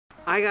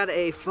I got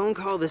a phone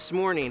call this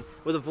morning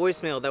with a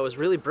voicemail that was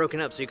really broken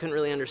up, so you couldn't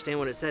really understand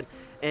what it said.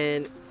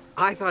 And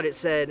I thought it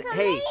said,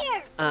 hey,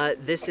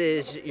 this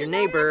is your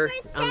neighbor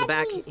on the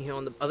back, you know,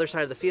 on the other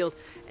side of the field,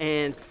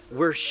 and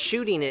we're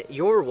shooting it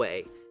your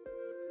way.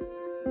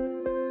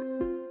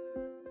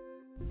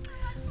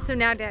 So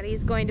now Daddy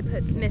is going to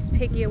put Miss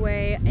Piggie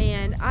away,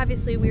 and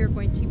obviously we are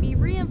going to be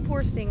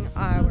reinforcing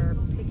our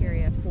pig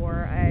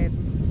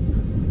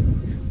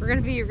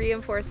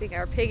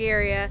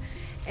area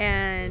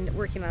and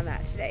working on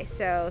that today.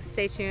 So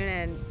stay tuned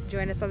and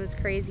join us on this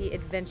crazy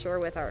adventure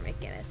with our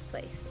McGinnis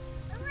place.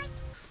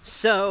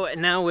 So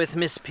now with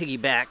Miss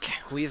Piggie back,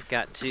 we've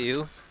got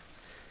to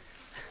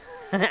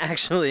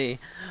actually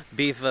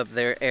beef up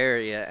their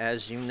area,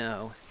 as you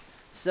know.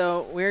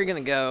 So we're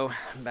gonna go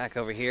back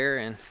over here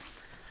and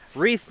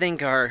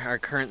rethink our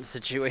current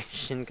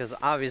situation, because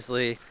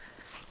obviously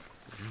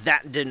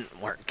that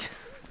didn't work.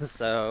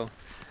 So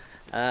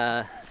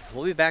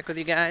we'll be back with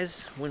you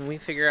guys when we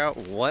figure out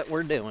what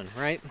we're doing,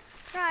 right?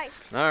 Right.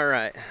 All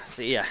right,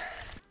 see ya.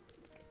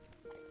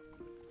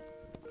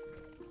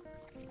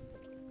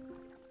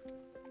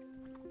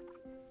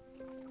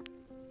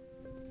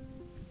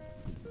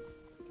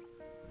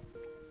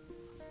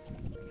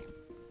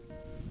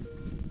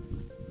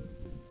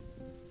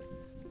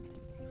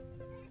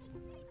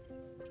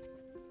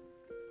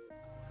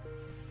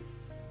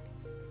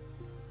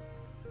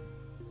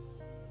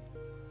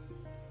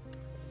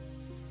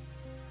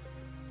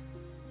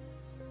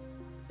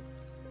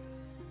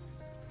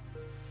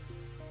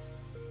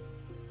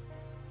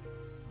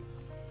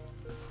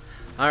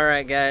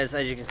 Alright guys,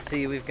 as you can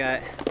see, we've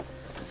got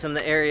some of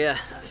the area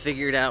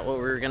figured out what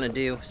we're gonna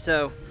do.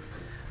 So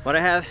what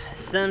I have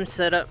some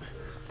set up,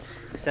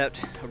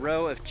 except a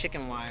row of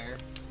chicken wire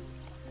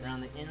around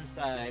the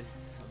inside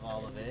of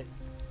all of it,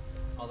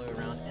 all the way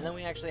around, and then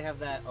we actually have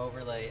that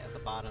overlay at the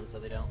bottom so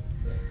they don't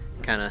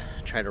kind of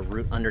try to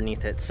root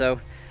underneath it. So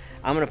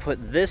I'm gonna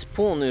put this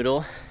pool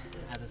noodle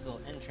at this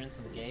little entrance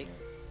of the gate,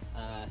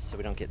 so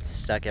we don't get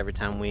stuck every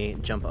time we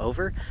jump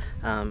over.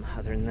 Other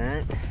than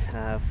that,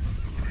 I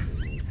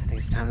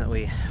think it's time that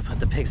we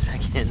put the pigs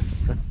back in.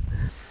 I'm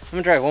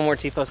gonna drive one more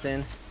T-post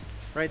in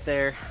right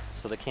there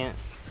so they can't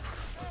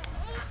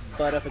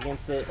butt up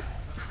against it.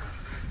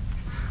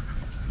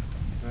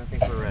 And I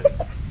think we're ready.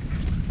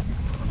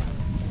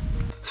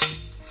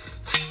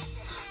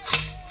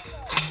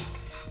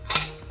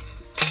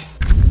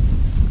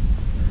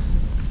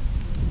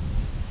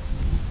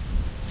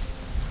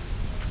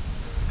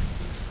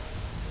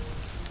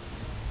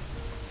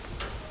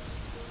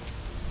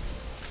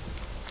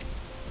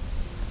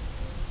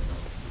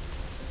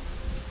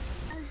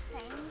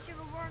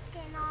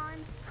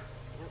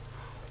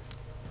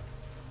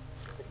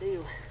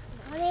 Do.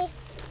 Mommy.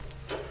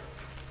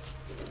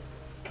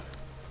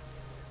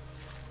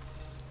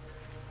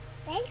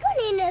 They're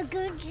doing a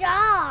good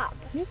job.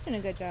 He's doing a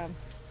good job.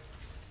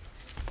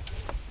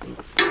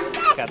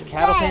 We've got the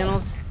cattle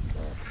panels,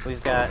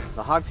 we've got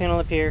the hog panel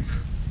up here,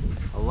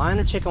 a line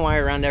of chicken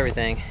wire around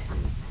everything,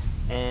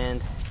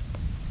 and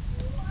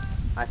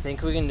I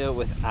think we can do it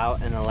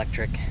without an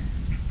electric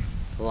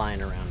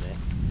line around it.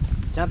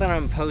 Not that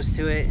I'm opposed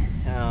to it,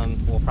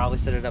 we'll probably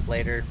set it up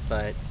later,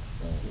 but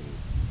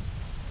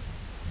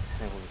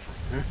I think we'll be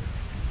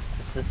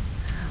fine.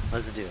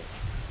 Let's do it.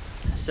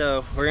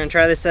 So we're gonna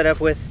try this setup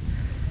with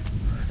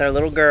our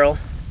little girl.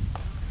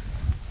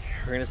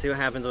 We're gonna see what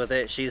happens with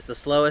it. She's the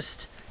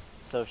slowest,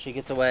 so if she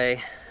gets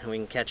away, we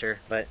can catch her,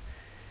 but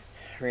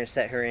we're gonna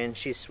set her in.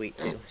 She's sweet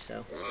too,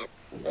 so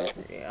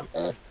yeah.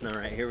 All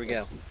right, here we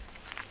go.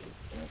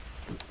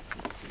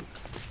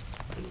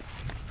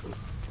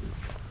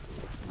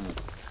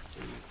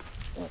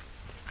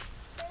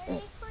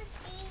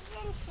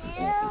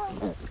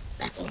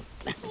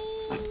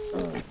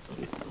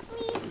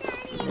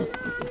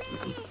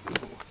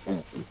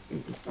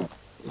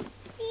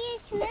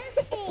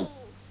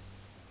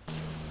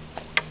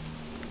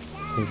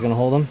 He's gonna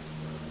hold him.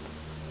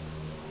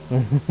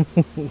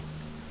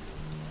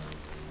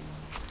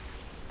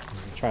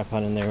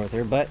 Tripod in there with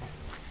her, but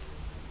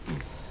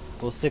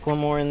we'll stick one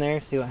more in there,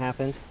 see what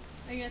happens.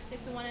 Are you gonna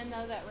stick the one in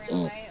though that ran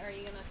away, or are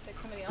you gonna stick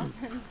somebody else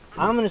in?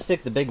 I'm gonna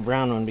stick the big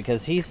brown one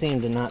because he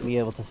seemed to not be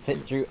able to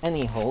fit through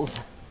any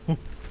holes.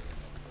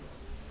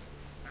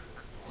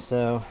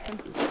 So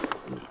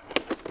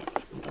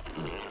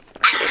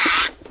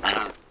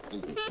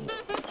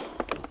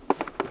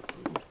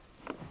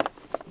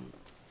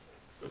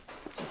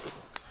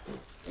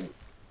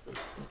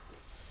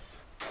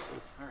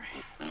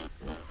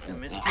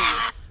Miss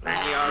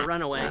Piggie, we are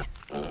runaway.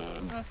 Oh,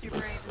 so you're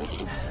brave.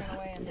 You ran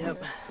away and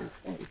Yep.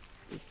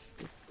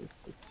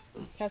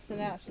 Tested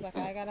it out. She's like,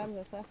 I got out of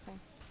this last time.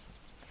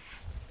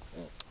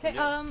 Okay,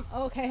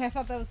 okay, I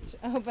thought that was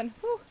open.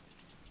 Whew.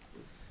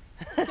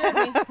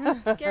 Scared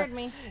me. Scared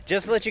me.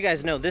 Just to let you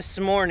guys know, this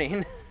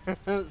morning,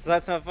 so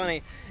that's not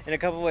funny in a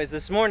couple ways.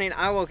 This morning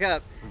I woke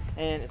up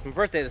and it's my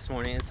birthday this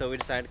morning, and so we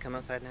decided to come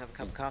outside and have a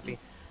cup of coffee.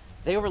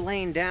 They were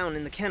laying down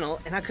in the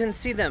kennel and I couldn't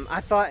see them.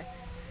 I thought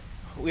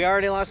we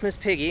already lost Miss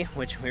Piggie,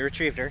 which we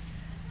retrieved her.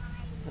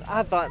 But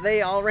I thought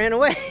they all ran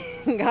away.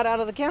 got out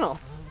of the kennel.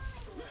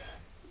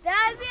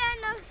 That'd be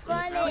enough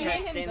fun. Oh, You yeah, name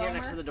him stand here Gomer?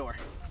 next to the door.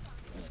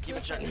 Just keep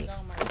it shut.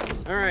 Gomer.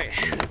 All right.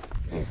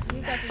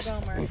 You got the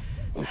Gomer.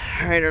 All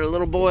right, our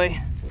little boy.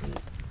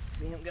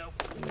 See him go.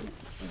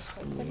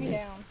 Put me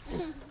down.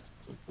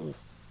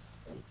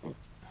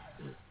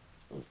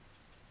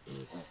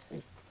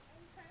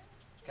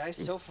 Guys,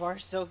 so far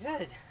so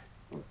good.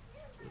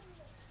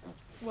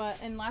 What?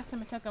 And last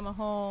time it took him a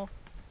whole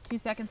 2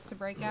 seconds to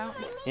break out.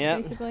 Yeah.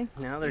 Basically.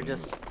 Now they're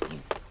just.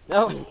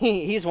 Oh,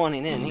 he's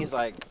wanting in. He's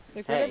like,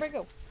 Like, hey, where'd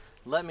go?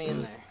 let me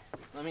in there.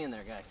 Let me in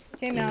there, guys.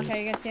 Okay, Malachi,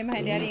 you gonna stand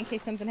behind Daddy in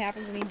case something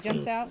happens and he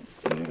jumps out?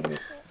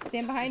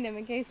 Stand behind him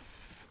in case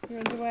he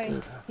runs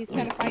away. He's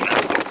kind of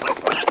feisty.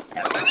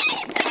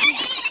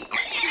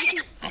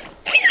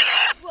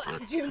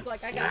 June's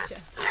like, I got you.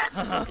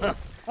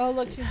 Oh,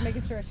 look, she's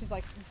making sure. She's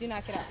like, do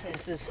not get out, kid.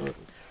 This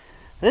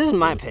is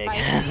my pig.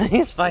 Feisty?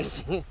 He's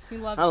feisty. He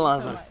loves I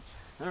love you so him. much.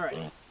 All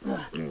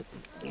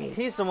right.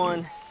 He's the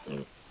one.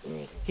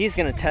 He's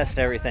gonna test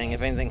everything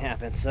if anything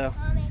happens. So.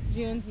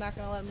 June's not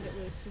gonna let him get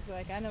loose. She's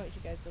like, I know what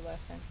you guys did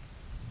last time.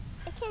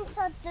 I can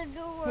shut the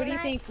door. What do you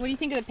think? What do you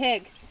think of the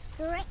pigs?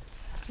 Great.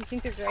 You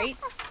think they're great?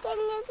 Can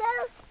you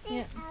go?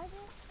 Yeah.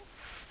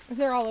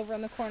 They're all over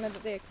in the corner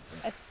that they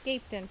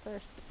escaped in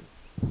first.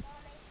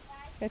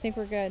 I think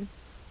we're good.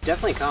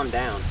 Definitely calmed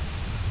down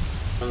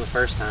from the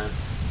first time.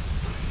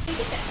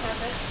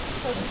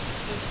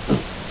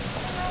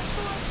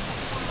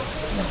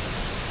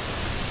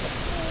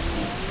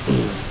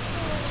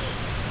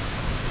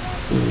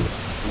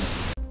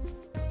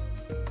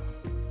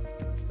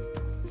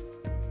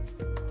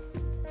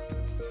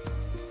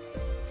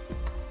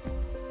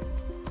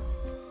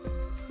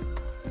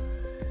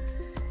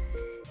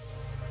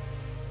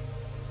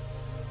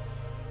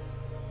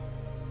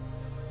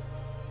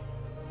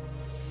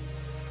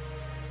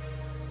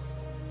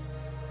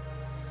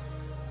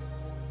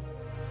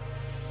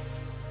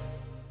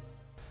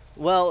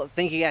 Well,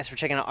 thank you guys for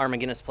checking out our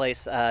McGinnis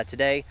place.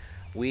 Today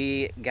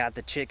we got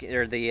the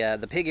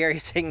the pig area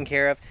taken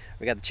care of.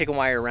 We got the chicken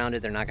wire around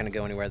it. They're not going to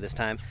go anywhere this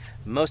time.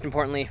 Most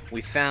importantly,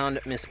 we found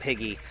Miss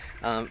Piggie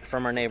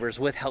from our neighbors,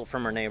 with help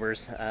from our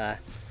neighbors.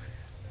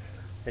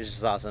 It's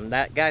just awesome.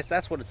 Guys,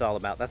 that's what it's all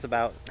about. That's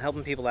about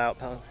helping people out,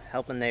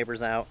 helping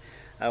neighbors out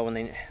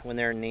when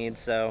they're in need.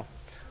 So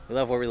we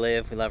love where we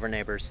live. We love our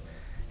neighbors,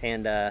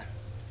 and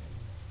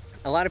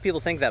a lot of people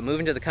think that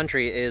moving to the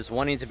country is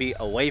wanting to be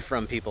away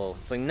from people.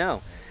 It's like,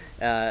 no.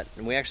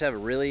 We actually have a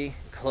really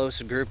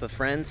close group of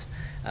friends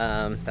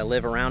that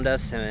live around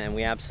us, and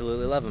we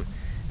absolutely love them.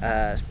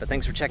 But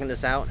thanks for checking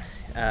this out.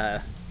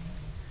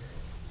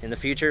 In the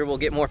future, we'll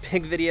get more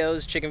pig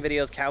videos, chicken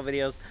videos, cow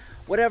videos,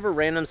 whatever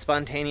random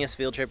spontaneous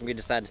field trip we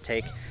decide to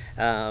take.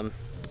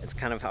 It's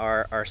kind of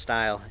our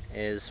style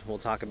is we'll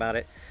talk about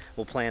it,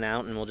 we'll plan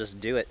out, and we'll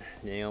just do it.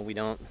 You know, we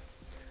don't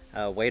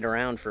wait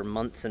around for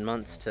months and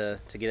months to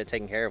get it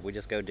taken care of. We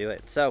just go do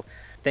it. So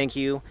thank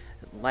you.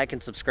 Like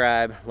and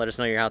subscribe. Let us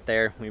know you're out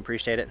there. We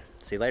appreciate it.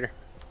 See you later.